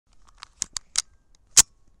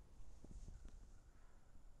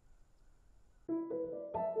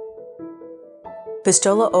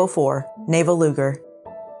Pistole 04 Naval Luger.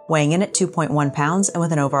 Weighing in at 2.1 pounds and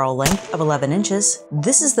with an overall length of 11 inches,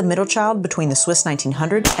 this is the middle child between the Swiss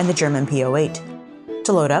 1900 and the German P08.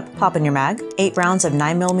 To load up, pop in your mag, 8 rounds of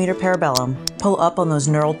 9mm parabellum, pull up on those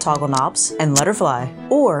knurled toggle knobs, and let her fly.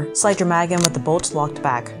 Or slide your mag in with the bolts locked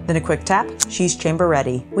back. Then a quick tap, she's chamber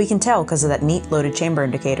ready. We can tell because of that neat loaded chamber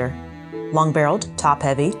indicator. Long-barreled,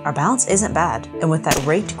 top-heavy, our balance isn't bad, and with that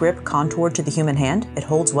raked grip contoured to the human hand, it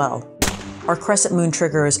holds well. Our crescent moon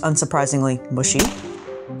trigger is unsurprisingly mushy,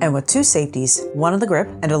 and with 2 safeties, one on the grip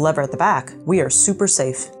and a lever at the back, we are super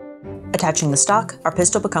safe. Attaching the stock, our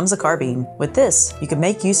pistol becomes a carbine. With this, you can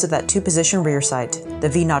make use of that 2-position rear sight. The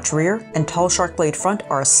V-notch rear and tall shark blade front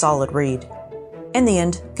are a solid read. In the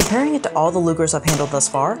end, comparing it to all the Lugers I've handled thus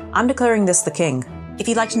far, I'm declaring this the king. If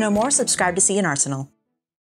you'd like to know more, subscribe to C&Rsenal.